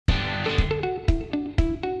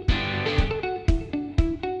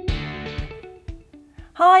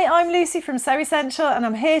Hi, I'm Lucy from Sew Essential and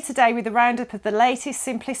I'm here today with a roundup of the latest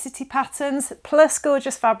simplicity patterns plus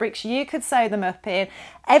gorgeous fabrics you could sew them up in.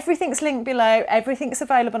 Everything's linked below, everything's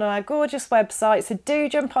available on our gorgeous website, so do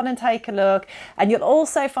jump on and take a look, and you'll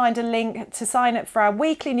also find a link to sign up for our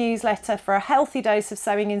weekly newsletter for a healthy dose of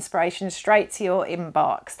sewing inspiration straight to your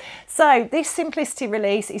inbox. So this simplicity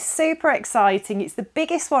release is super exciting. It's the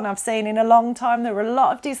biggest one I've seen in a long time. There are a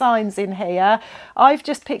lot of designs in here. I've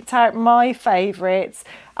just picked out my favourites.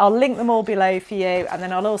 I'll link them all below for you, and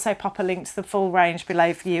then I'll also pop a link to the full range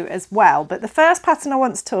below for you as well. But the first pattern I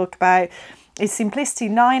want to talk about is Simplicity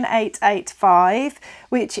 9885,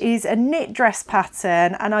 which is a knit dress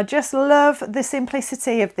pattern, and I just love the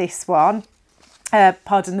simplicity of this one.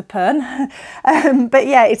 Pardon the pun. But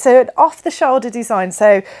yeah, it's an off the shoulder design,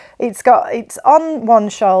 so it's on one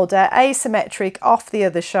shoulder, asymmetric off the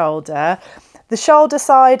other shoulder. The shoulder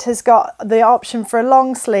side has got the option for a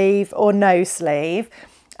long sleeve or no sleeve.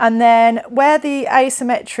 And then where the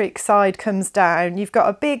asymmetric side comes down, you've got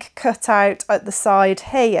a big cutout at the side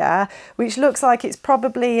here, which looks like it's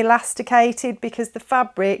probably elasticated because the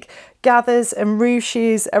fabric gathers and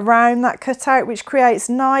ruches around that cutout, which creates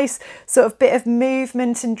nice sort of bit of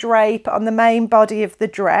movement and drape on the main body of the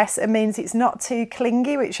dress. It means it's not too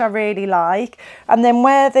clingy, which I really like. And then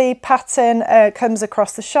where the pattern comes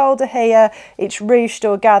across the shoulder here, it's ruched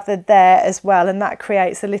or gathered there as well, and that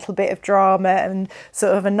creates a little bit of drama and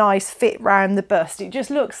sort of a nice fit round the bust. It just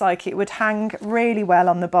looks like it would hang really well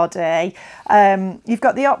on the body. You've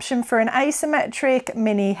got the option for an asymmetric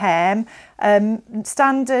mini hem, probably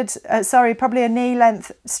a knee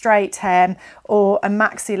length straight hem or a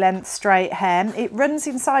maxi length straight hem. It runs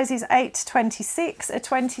in sizes 8 to 26. A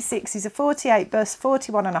 26 is a 48 bust,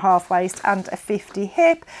 41.5 waist and a 50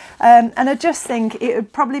 hip. And I just think it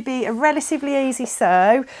would probably be a relatively easy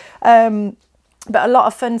sew, but a lot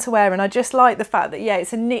of fun to wear. And I just like the fact that, yeah,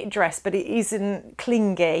 it's a knit dress, but it isn't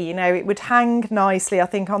clingy, you know, it would hang nicely, I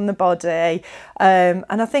think, on the body. And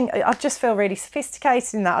I think I just feel really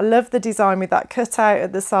sophisticated in that. I love the design with that cutout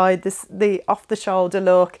at the side, the off the shoulder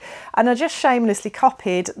look. And I just shamelessly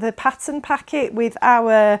copied the pattern packet with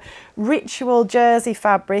our ritual jersey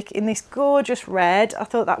fabric in this gorgeous red. I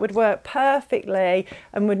thought that would work perfectly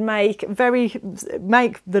and would make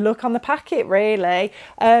the look on the packet really.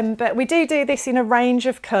 But we do this in a range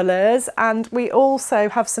of colours, and we also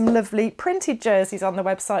have some lovely printed jerseys on the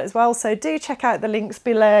website as well, so do check out the links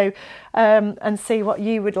below and see what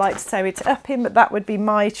you would like to sew it up in, but that would be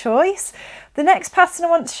my choice. The next pattern I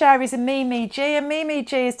want to share is a Mimi G, and Mimi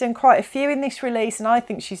G has done quite a few in this release, and I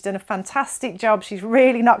think she's done a fantastic job. She's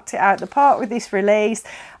really knocked it out the park with this release.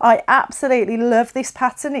 I absolutely love this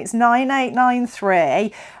pattern. It's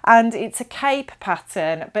 9893 and it's a cape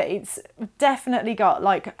pattern, but it's definitely got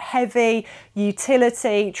like heavy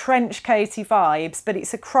utility trench coaty vibes, but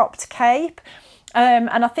it's a cropped cape. And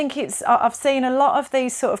I think I've seen a lot of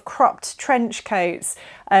these sort of cropped trench coats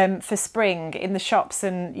for spring in the shops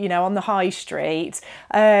and, you know, on the high street.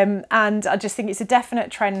 And I just think it's a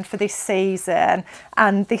definite trend for this season.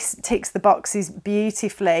 And this ticks the boxes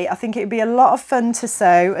beautifully. I think it'd be a lot of fun to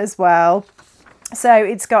sew as well. So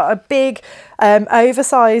it's got a big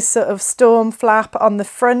oversized sort of storm flap on the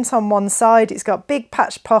front on one side. It's got big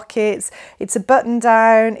patch pockets. It's a button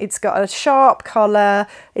down. It's got a sharp collar.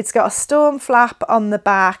 It's got a storm flap on the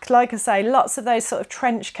back. Like I say, lots of those sort of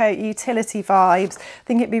trench coat utility vibes. I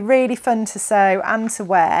think it'd be really fun to sew and to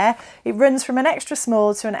wear. It runs from an extra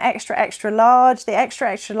small to an extra large. The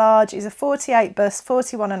extra large is a 48 bust,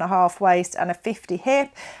 41.5 waist and a 50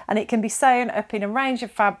 hip, and it can be sewn up in a range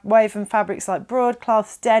of woven fabrics like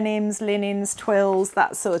broadcloths, denims, linens, twills,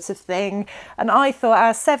 that sort of thing. And I thought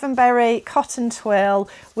our 7-berry cotton twill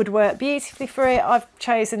would work beautifully for it. I've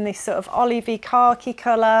chosen this sort of olivey khaki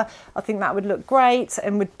colour. I think that would look great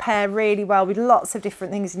and would pair really well with lots of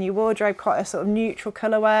different things in your wardrobe, quite a sort of neutral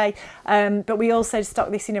colourway. But we also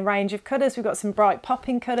stock this in a range of colours. We've got some bright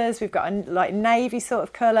popping colours. We've got a like navy sort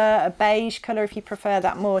of colour, a beige colour if you prefer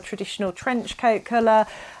that more traditional trench coat colour.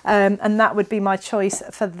 And that would be my choice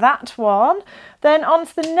for that one. Then on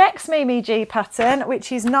to the next Mimi G pattern,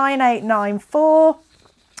 which is 9894.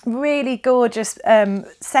 Really gorgeous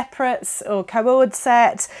separates or co-ord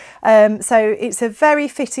set. So it's a very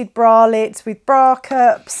fitted bralette with bra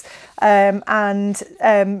cups and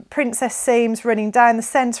princess seams running down the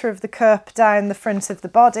centre of the cup, down the front of the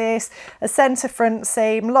bodice, a centre front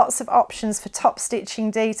seam, lots of options for top stitching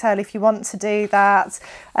detail if you want to do that,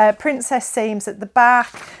 princess seams at the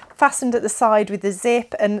back, fastened at the side with a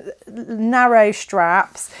zip and narrow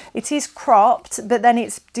straps. It is cropped, but then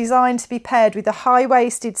it's designed to be paired with a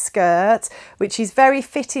high-waisted skirt, which is very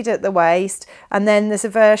fitted at the waist. And then there's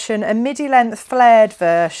a midi-length flared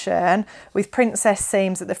version with princess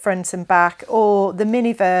seams at the front and back, or the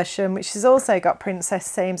mini version, which has also got princess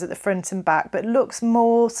seams at the front and back, but looks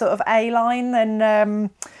more sort of A-line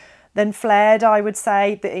than flared, I would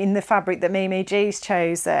say, in the fabric that Mimi G's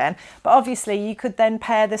chosen. But obviously you could then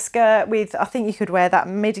pair the skirt with, I think you could wear that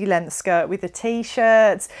midi-length skirt with a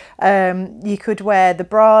t-shirt, you could wear the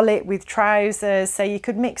bralette with trousers, so you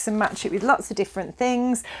could mix and match it with lots of different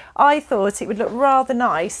things. I thought it would look rather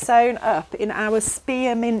nice sewn up in our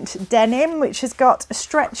spearmint denim, which has got a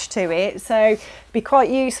stretch to it, so be quite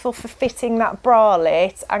useful for fitting that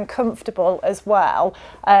bralette and comfortable as well.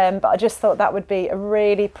 But I just thought that would be a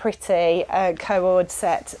really pretty co-ord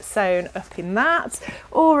set sewn up in that,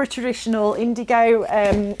 or a traditional indigo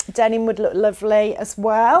denim would look lovely as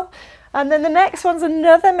well. And then the next one's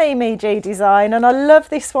another Mimi G design, and I love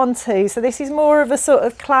this one too. So this is more of a sort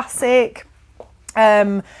of classic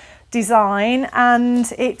design,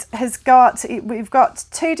 and we've got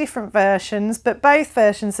two different versions, but both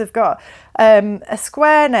versions have got a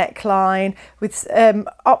square neckline with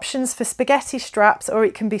options for spaghetti straps, or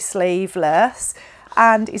it can be sleeveless.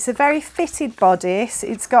 And it's a very fitted bodice.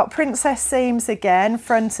 It's got princess seams again,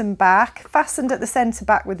 front and back, fastened at the centre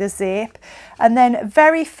back with a zip, and then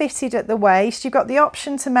very fitted at the waist. You've got the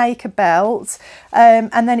option to make a belt,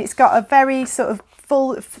 and then it's got a very sort of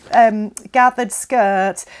full gathered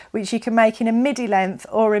skirt, which you can make in a midi length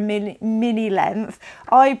or a mini length.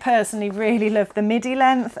 I personally really love the midi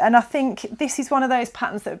length, and I think this is one of those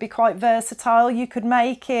patterns that would be quite versatile. You could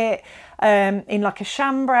make it in like a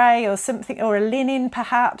chambray or something, or a linen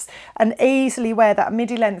perhaps, and easily wear that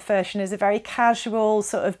midi length version as a very casual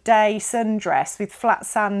sort of day sundress with flat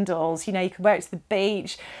sandals. You know, you could wear it to the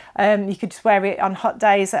beach, you could just wear it on hot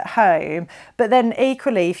days at home. But then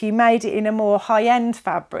equally, if you made it in a more high-end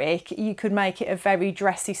fabric, you could make it a very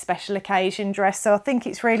dressy special occasion dress. So I think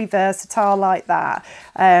it's really versatile like that,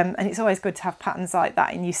 and it's always good to have patterns like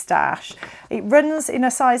that in your stash. It runs in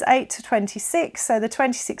a size 8 to 26, so the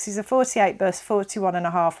 26 is a 48 bust,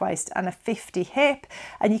 41.5 waist and a 50 hip,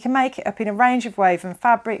 and you can make it up in a range of woven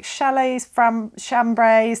fabrics, chalets,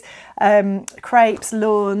 chambrays, crepes,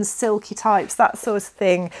 lawns, silky types, that sort of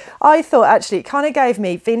thing. I thought actually it kind of gave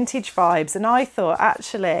me vintage vibes, and I thought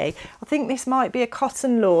actually I think this might be a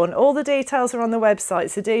cotton lawn. All the details are on the website,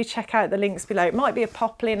 so do check out the links below. It might be a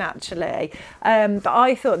poplin actually, but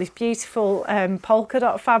I thought this beautiful polka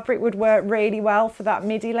dot fabric would work really well for that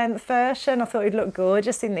midi length version. I thought it'd look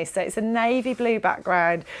gorgeous in this. So it's a navy blue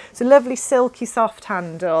background, it's a lovely silky soft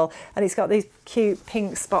handle, and it's got these cute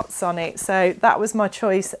pink spots on it, so that was my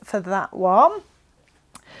choice for that one.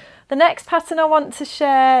 The next pattern I want to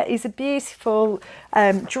share is a beautiful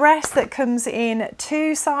dress that comes in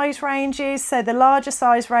 2 size ranges. So the larger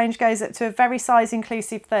size range goes up to a very size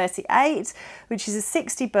inclusive 38, which is a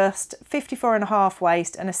 60 bust, 54.5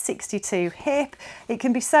 waist and a 62 hip. It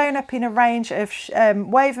can be sewn up in a range of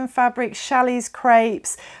woven fabrics, chalets,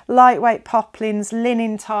 crepes, lightweight poplins,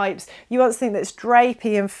 linen types. You want something that's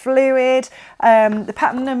drapey and fluid. The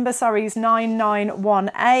pattern number, sorry, is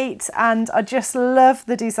 9918, and I just love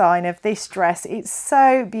the design of this dress. It's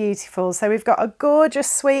so beautiful. So we've got a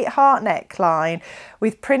gorgeous sweetheart neckline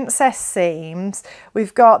with princess seams.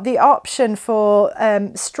 We've got the option for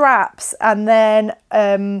straps, and then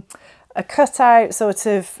a cutout sort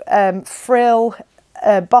of frill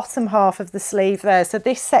bottom half of the sleeve there. So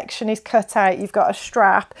this section is cut out, you've got a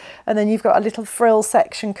strap, and then you've got a little frill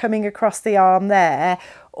section coming across the arm there.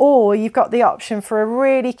 Or you've got the option for a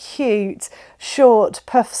really cute short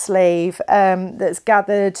puff sleeve that's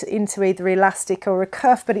gathered into either elastic or a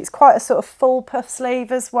cuff, but it's quite a sort of full puff sleeve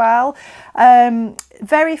as well.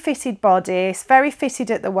 Very fitted bodice, very fitted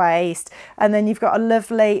at the waist, and then you've got a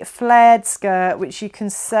lovely flared skirt which you can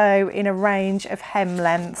sew in a range of hem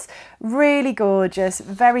lengths. Really gorgeous,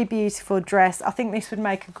 very beautiful dress. I think this would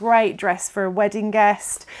make a great dress for a wedding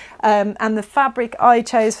guest, and the fabric I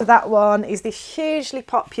chose for that one is this hugely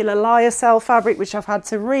popular lyocell fabric, which I've had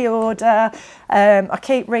to reorder. I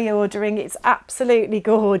keep reordering. It's absolutely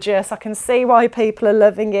gorgeous. I can see why people are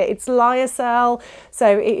loving it. It's lyocell,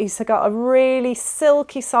 so it's got a really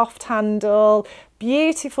silky soft handle,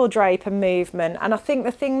 beautiful drape and movement, and I think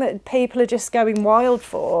the thing that people are just going wild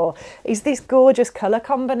for is this gorgeous colour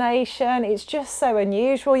combination. It's just so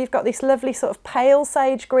unusual. You've got this lovely sort of pale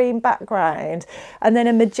sage green background, and then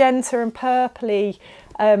a magenta and purpley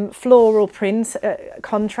floral print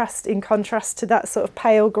in contrast to that sort of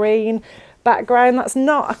pale green background. That's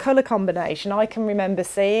not a colour combination I can remember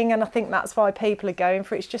seeing, and I think that's why people are going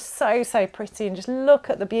for it. It's just so pretty, and just look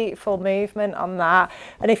at the beautiful movement on that,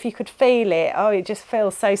 and if you could feel it, oh, it just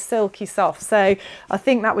feels so silky soft. So I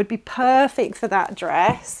think that would be perfect for that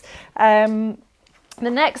dress. The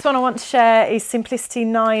next one I want to share is Simplicity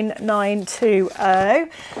 9920.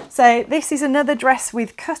 So this is another dress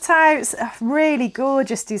with cutouts, a really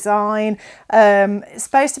gorgeous design. It's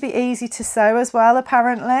supposed to be easy to sew as well,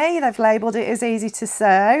 apparently. They've labelled it as easy to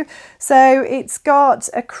sew. So it's got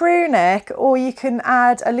a crew neck, or you can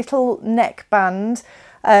add a little neckband.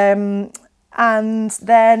 And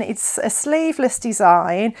then it's a sleeveless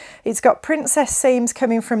design. It's got princess seams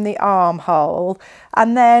coming from the armhole,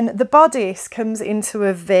 and then the bodice comes into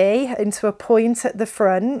a V, into a point at the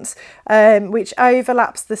front, which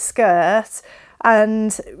overlaps the skirt.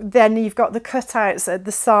 And then you've got the cutouts at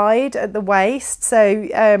the side, at the waist. So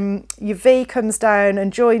your V comes down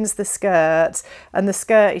and joins the skirt, and the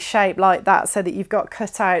skirt is shaped like that so that you've got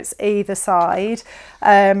cutouts either side.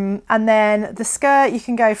 And then the skirt, you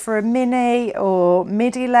can go for a mini or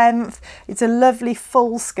midi length. It's a lovely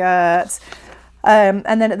full skirt.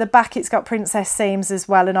 And then at the back it's got princess seams as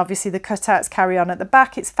well, and obviously the cutouts carry on at the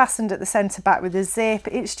back. It's fastened at the centre back with a zip.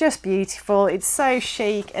 It's just beautiful. It's so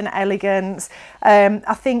chic and elegant.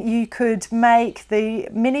 I think you could make the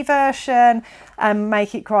mini version and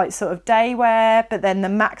make it quite sort of day wear, but then the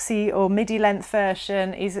maxi or midi length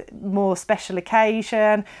version is more special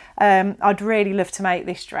occasion. I'd really love to make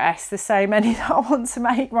this dress. There's so many that I want to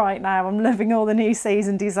make right now. I'm loving all the new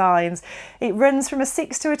season designs. It runs from a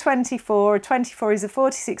 6 to a 24. A 24 is a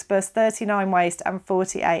 46 bust, 39 waist and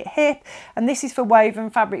 48 hip. And this is for woven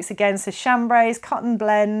fabrics again, so chambrays, cotton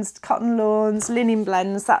blends, cotton lawns, linen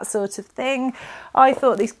blends, that sort of thing. I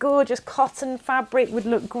thought this gorgeous cotton fabric would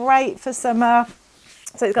look great for summer.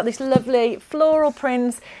 So it's got this lovely floral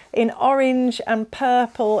print in orange and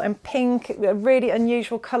purple and pink, a really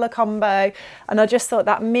unusual colour combo. And I just thought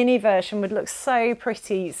that mini version would look so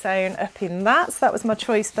pretty sewn up in that. So that was my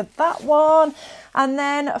choice for that one. And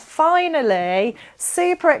then finally,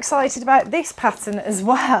 super excited about this pattern as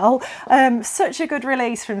well. Such a good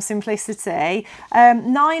release from Simplicity.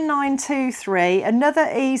 9923, another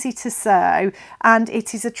easy to sew, and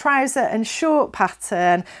it is a trouser and short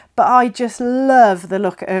pattern, but I just love the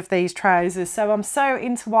look of these trousers. So I'm so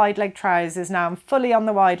into wide leg trousers now. I'm fully on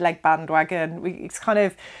the wide leg bandwagon. We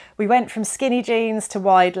went from skinny jeans to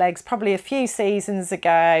wide legs probably a few seasons ago,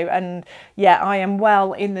 and yeah, I am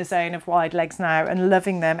well in the zone of wide legs now and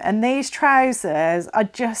loving them. And these trousers, I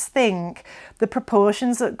just think the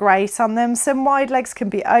proportions look great on them. Some wide legs can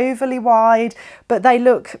be overly wide, but they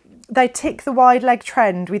tick the wide leg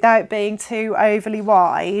trend without being too overly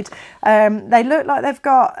wide. They look like they've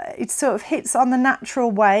got, it sort of hits on the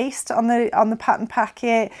natural waist on the pattern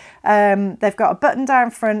packet. They've got a button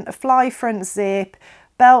down front, a fly front zip,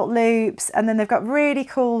 belt loops, and then they've got really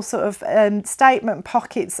cool sort of statement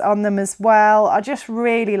pockets on them as well. I just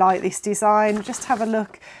really like this design. Just have a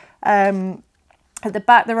look at the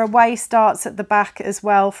back. There are waist darts at the back as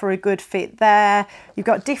well for a good fit there. You've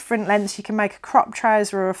got different lengths. You can make a crop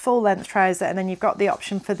trouser or a full length trouser, and then you've got the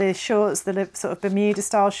option for the shorts, the sort of Bermuda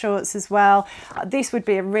style shorts as well. This would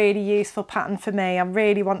be a really useful pattern for me. I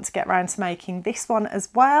really want to get around to making this one as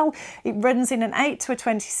well. It runs in an 8 to a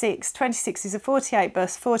 26. 26 is a 48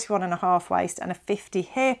 bust, 41.5 waist and a 50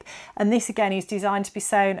 hip. And this again is designed to be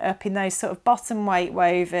sewn up in those sort of bottom weight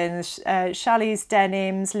wovens, chalets,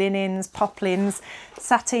 denims, linens, poplins,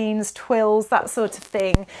 satins, twills, that sort of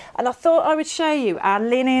thing. And I thought I would show you our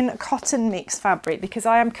linen cotton mix fabric, because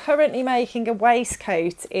I am currently making a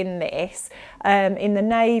waistcoat in this in the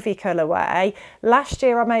navy colourway. Last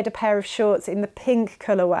year I made a pair of shorts in the pink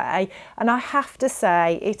colourway, and I have to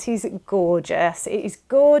say it is gorgeous. It is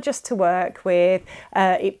gorgeous to work with.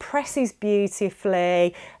 It presses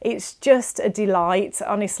beautifully. It's just a delight,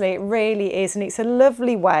 honestly, it really is, and it's a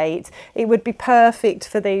lovely weight. It would be perfect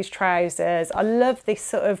for these trousers. I love this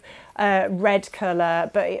sort of red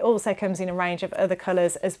colour, but it also comes in a range of other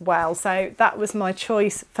colours as well. So that was my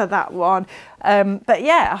choice for that one. But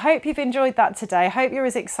yeah, I hope you've enjoyed that today. I hope you're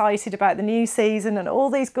as excited about the new season and all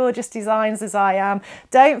these gorgeous designs as I am.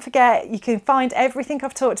 Don't forget, you can find everything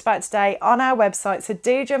I've talked about today on our website, so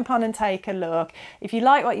do jump on and take a look. If you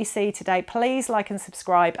like what you see today, please like and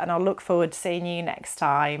subscribe, and I'll look forward to seeing you next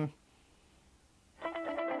time.